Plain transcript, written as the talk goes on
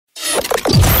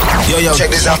Yo, check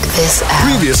this out.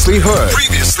 Previously heard.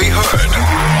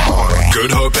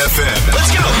 Good Hope FM.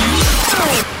 Let's go.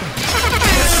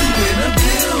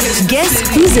 Guess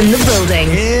who's in the building?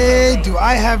 Hey, do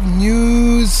I have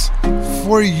news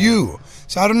for you?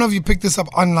 So I don't know if you picked this up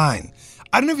online.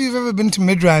 I don't know if you've ever been to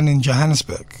Midrand in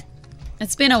Johannesburg.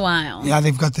 It's been a while. Yeah,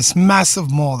 they've got this massive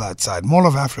mall outside, Mall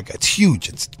of Africa. It's huge.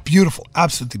 It's beautiful,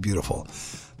 absolutely beautiful.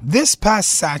 This past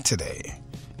Saturday,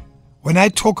 when I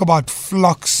talk about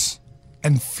flocks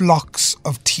and flocks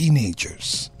of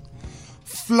teenagers,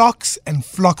 if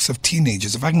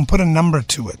I can put a number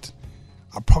to it,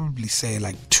 I'll probably say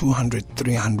like 200,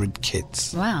 300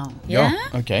 kids. Wow. Yeah?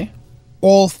 Okay.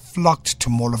 All flocked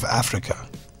to Mall of Africa.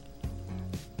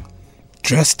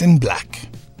 Dressed in black.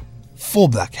 Full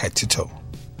black head to toe.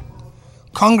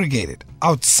 Congregated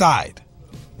outside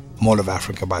Mall of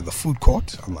Africa by the food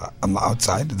court. On the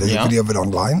outside. There's a video of it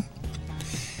online.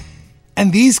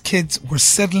 And these kids were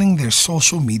settling their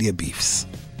social media beefs.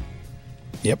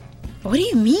 Yep. What do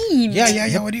you mean?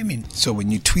 Yeah. What do you mean? So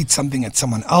when you tweet something at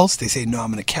someone else, they say, no,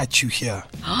 I'm going to catch you here.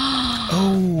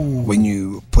 Oh. When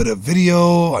you put a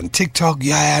video on TikTok,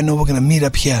 I know we're going to meet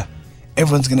up here.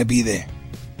 Everyone's going to be there.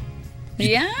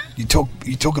 You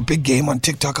talk a big game on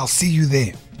TikTok, I'll see you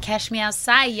there. Catch me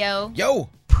outside, yo.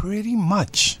 Pretty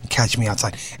much catch me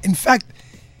outside. In fact,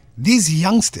 these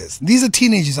youngsters, these are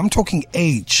teenagers, I'm talking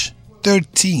age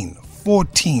 13,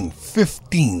 14,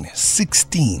 15,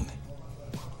 16.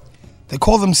 They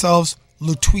call themselves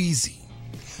Lutwizi.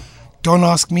 Don't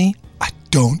ask me, I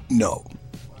don't know.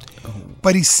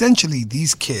 But essentially,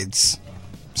 these kids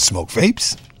smoke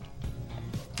vapes,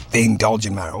 they indulge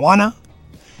in marijuana,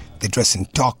 they dress in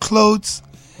dark clothes,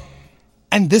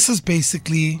 and this is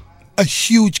basically a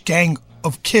huge gang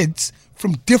of kids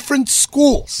from different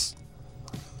schools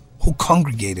who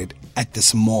congregated at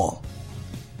this mall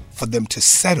for them to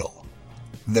settle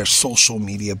their social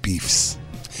media beefs.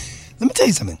 Let me tell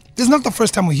you something. This is not the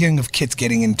first time we're hearing of kids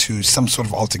getting into some sort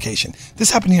of altercation. This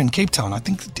happened here in Cape Town, I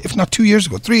think, if not 2 years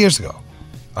ago, 3 years ago.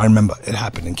 I remember it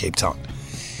happened in Cape Town.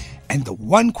 And the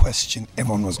one question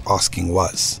everyone was asking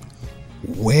was,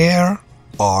 where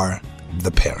are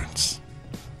the parents?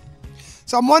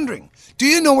 So I'm wondering, do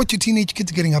you know what your teenage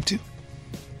kids are getting up to?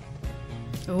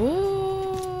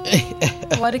 Ooh,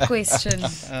 what a question.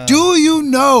 Do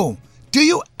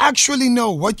you actually know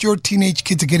what your teenage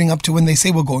kids are getting up to when they say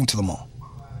we're going to the mall?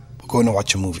 We're going to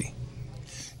watch a movie.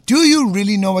 Do you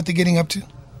really know what they're getting up to?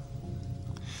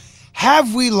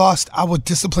 Have we lost our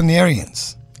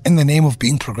disciplinarians in the name of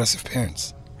being progressive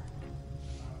parents?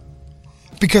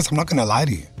 Because I'm not going to lie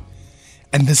to you,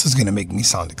 and this is going to make me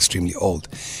sound extremely old.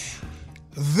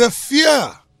 The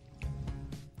fear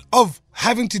of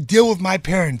having to deal with my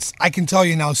parents, I can tell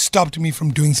you now, stopped me from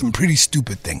doing some pretty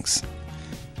stupid things.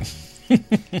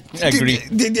 Agree.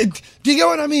 Do you get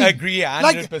what I mean? Agree,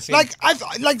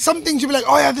 100%. Like some things you'll be like,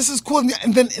 oh yeah, this is cool.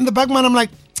 And then in the back of my mind, I'm like,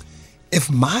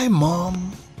 if my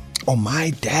mom or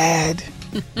my dad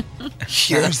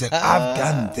hears that I've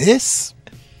done this,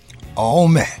 oh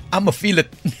man, I'ma feel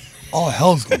it. All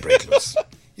hell's gonna break loose.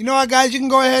 You know what, guys? You can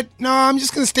go ahead. No, I'm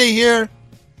just gonna stay here.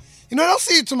 You know what? I'll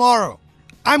see you tomorrow.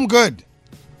 I'm good.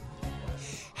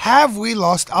 Have we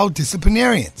lost our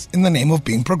disciplinarians in the name of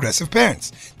being progressive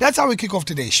parents? That's how we kick off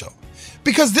today's show.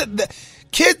 Because the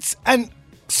kids and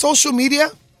social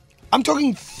media, I'm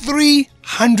talking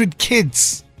 300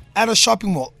 kids at a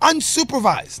shopping mall,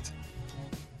 unsupervised,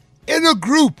 in a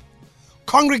group,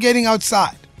 congregating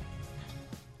outside.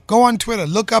 Go on Twitter,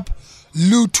 look up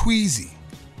Lutwizi.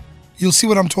 You'll see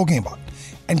what I'm talking about.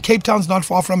 And Cape Town's not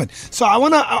far from it. So I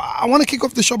wanna kick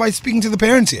off the show by speaking to the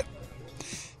parents here.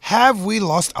 Have we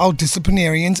lost our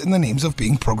disciplinarians in the names of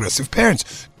being progressive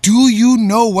parents? Do you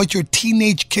know what your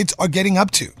teenage kids are getting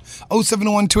up to?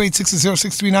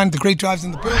 071-286-0639, the Great Drive's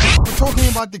in the building. We're talking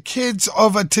about the kids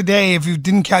of today. If you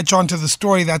didn't catch on to the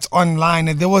story that's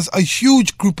online, there was a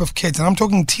huge group of kids, and I'm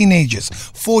talking teenagers,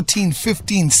 14,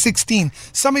 15, 16.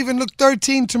 Some even look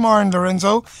 13 tomorrow in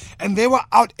Lorenzo, and they were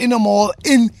out in a mall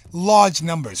in large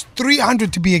numbers,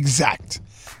 300 to be exact.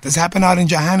 This happened out in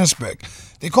Johannesburg.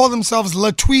 They call themselves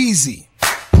Lutwizi.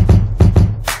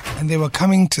 And they were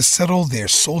coming to settle their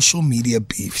social media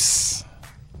beefs.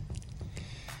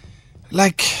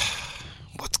 Like,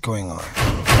 what's going on?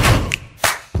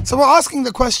 So we're asking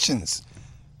the questions.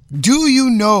 Do you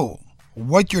know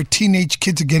what your teenage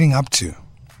kids are getting up to?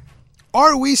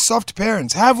 Are we soft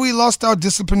parents? Have we lost our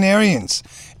disciplinarians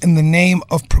in the name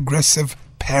of progressive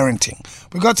parenting?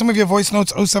 We got some of your voice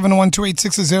notes,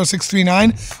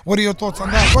 071-286-0639. What are your thoughts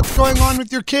on that? What's going on with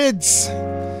your kids?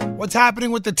 What's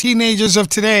happening with the teenagers of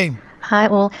today? Hi,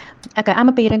 well, okay, I'm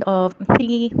a parent of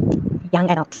 3 young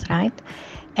adults, right?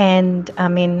 And I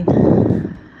mean,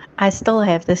 I still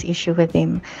have this issue with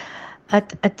them.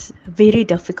 It's very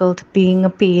difficult being a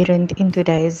parent in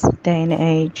today's day and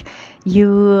age.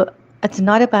 It's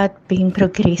not about being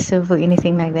progressive or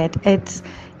anything like that. It's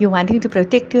you wanting to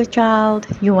protect your child,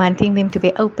 you wanting them to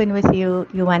be open with you,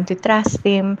 you want to trust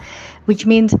them, which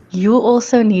means you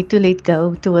also need to let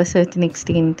go to a certain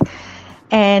extent.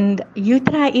 And you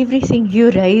try everything, you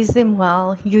raise them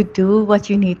well, you do what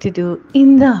you need to do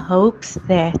in the hopes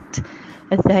that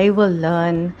they will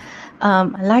learn.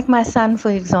 Like my son, for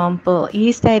example,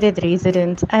 he stayed at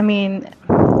residence. I mean,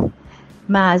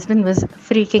 my husband was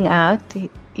freaking out.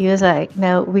 He was like,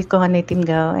 no, we can't let him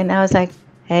go. And I was like,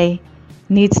 hey,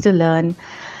 needs to learn.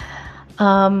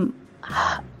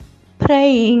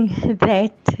 Praying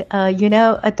that,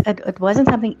 it wasn't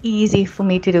something easy for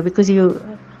me to do because you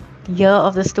hear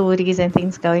of the stories and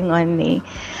things going on there.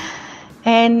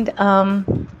 And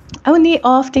only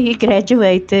after he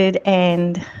graduated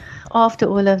and after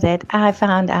all of that, I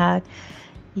found out,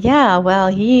 yeah, well,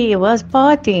 he was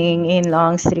partying in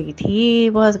Long Street. He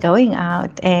was going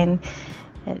out, and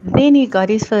then he got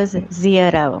his first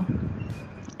zero.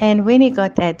 And when he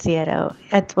got that zero,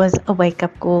 it was a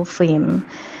wake-up call for him.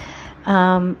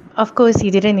 Of course, he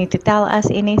didn't need to tell us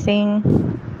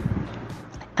anything.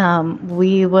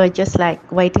 We were just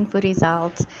like waiting for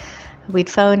results. We'd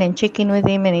phone and check in with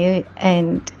him,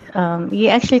 and he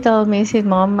actually told me, he said,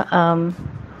 Mom,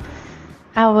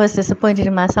 I was disappointed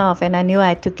in myself, and I knew I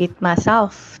had to get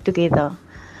myself together.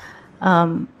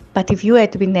 But if you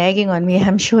had to be nagging on me,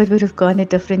 I'm sure it would have gone a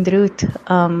different route.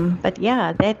 But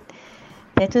yeah, that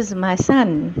was my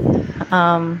son.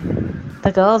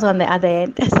 The girls, on the other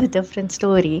hand, is a different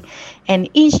story. And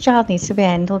each child needs to be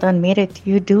handled on merit.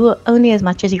 You do only as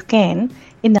much as you can.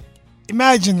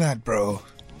 Imagine that, bro.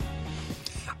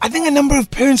 I think a number of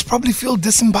parents probably feel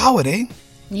disempowered, eh?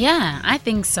 Yeah, I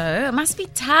think so. It must be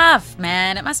tough,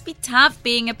 man. It must be tough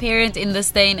being a parent in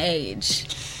this day and age.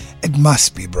 It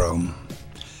must be, bro.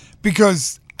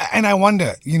 Because, and I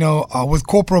wonder, with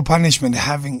corporal punishment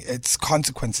having its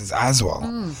consequences as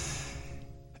well,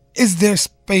 is there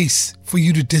space for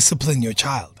you to discipline your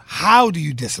child? How do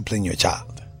you discipline your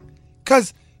child?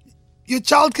 Because your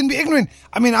child can be ignorant.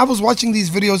 I mean, I was watching these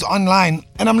videos online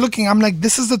and I'm like,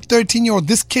 this is a 13-year-old.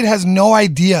 This kid has no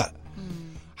idea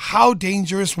how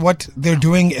dangerous what they're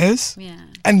doing is,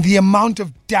 and the amount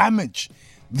of damage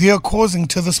they're causing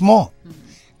to the small.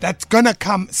 That's gonna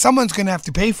come. Someone's gonna have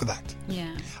to pay for that. Yeah.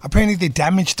 Apparently, they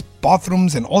damaged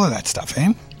bathrooms and all of that stuff,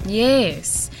 eh?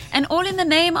 Yes, and all in the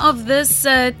name of this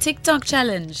TikTok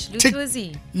challenge.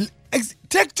 Lutuzi.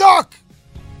 TikTok.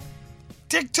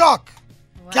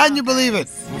 Wow, Can you believe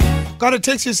it? Got a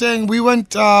text here saying we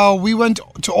went to all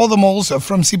the malls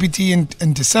from CPT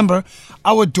in December.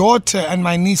 Our daughter and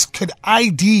my niece could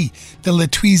ID the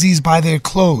Latweezys by their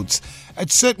clothes.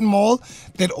 At certain mall,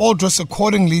 they'd all dress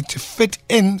accordingly to fit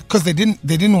in because they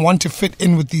didn't want to fit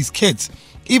in with these kids.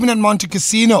 Even at Monte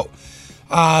Casino,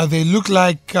 they look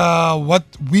like what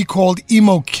we called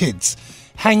emo kids,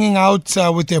 hanging out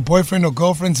with their boyfriend or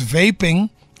girlfriends, vaping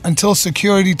until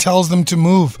security tells them to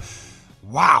move.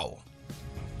 Wow.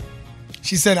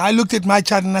 She said, I looked at my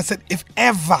child and I said, if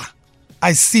ever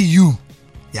I see you.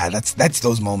 Yeah, that's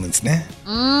those moments, ne?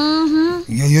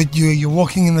 Mm-hmm. You're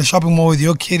walking in the shopping mall with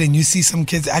your kid and you see some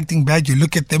kids acting bad. You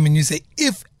look at them and you say,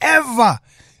 if I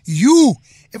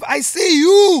see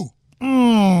you.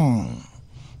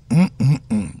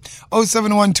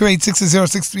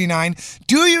 0712860639.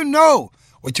 Do you know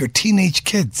what your teenage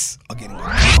kids are getting?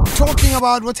 Talking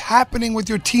about what's happening with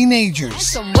your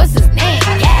teenagers. What's his name?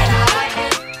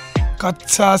 Got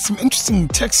some interesting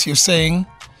texts here saying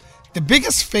the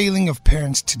biggest failing of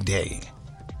parents today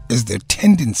is their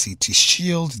tendency to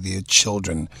shield their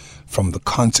children from the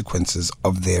consequences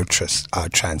of their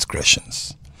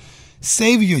transgressions.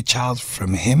 Save your child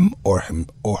from him or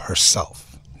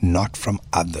herself, not from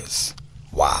others.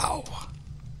 Wow.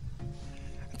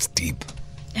 It's deep.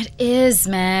 It is,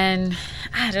 man.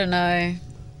 I don't know.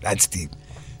 That's deep.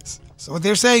 So what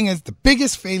they're saying is the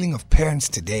biggest failing of parents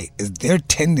today is their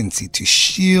tendency to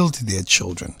shield their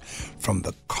children from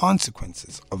the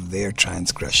consequences of their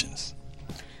transgressions.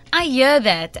 I hear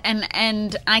that,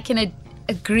 and I can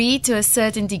agree to a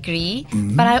certain degree,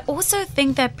 but I also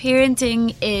think that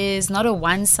parenting is not a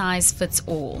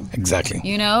one-size-fits-all. Exactly.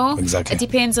 Exactly. It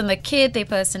depends on the kid, their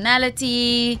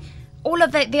personality, all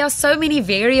of that. There are so many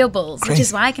variables, Crazy. Which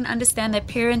is why I can understand that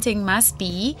parenting must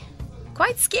be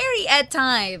quite scary at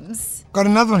times. Got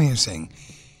another one here saying,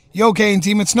 yo, Kay and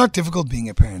team, it's not difficult being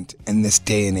a parent in this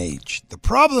day and age. The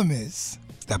problem is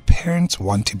that parents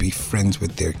want to be friends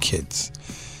with their kids.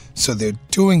 So they're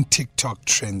doing TikTok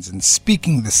trends and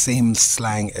speaking the same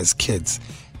slang as kids.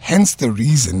 Hence the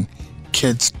reason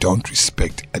kids don't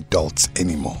respect adults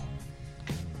anymore.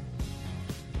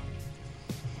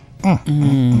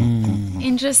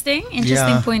 Interesting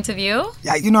Yeah. point of view.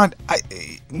 Yeah, you know what?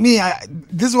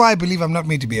 This is why I believe I'm not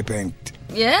made to be a parent.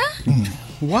 Yeah?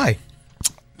 Why?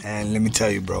 And let me tell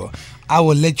you, bro, I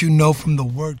will let you know from the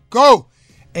word go.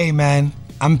 Hey, man,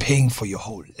 I'm paying for your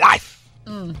whole life.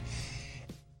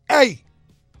 Hey,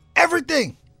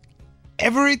 everything.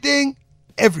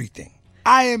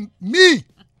 I am me.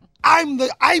 I'm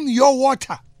your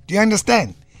water. Do you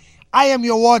understand? I am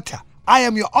your water. I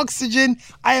am your oxygen.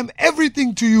 I am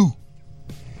everything to you.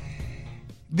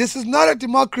 This is not a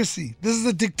democracy. This is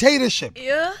a dictatorship.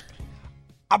 Yeah.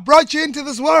 I brought you into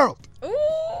this world.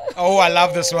 Oh, I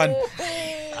love this one.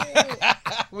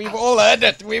 We've all heard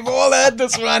it. We've all heard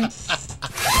this one. Feel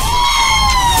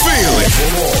it.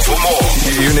 For more,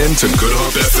 tune in to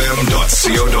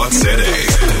goodhopefm.co.za.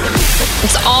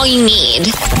 It's all you need.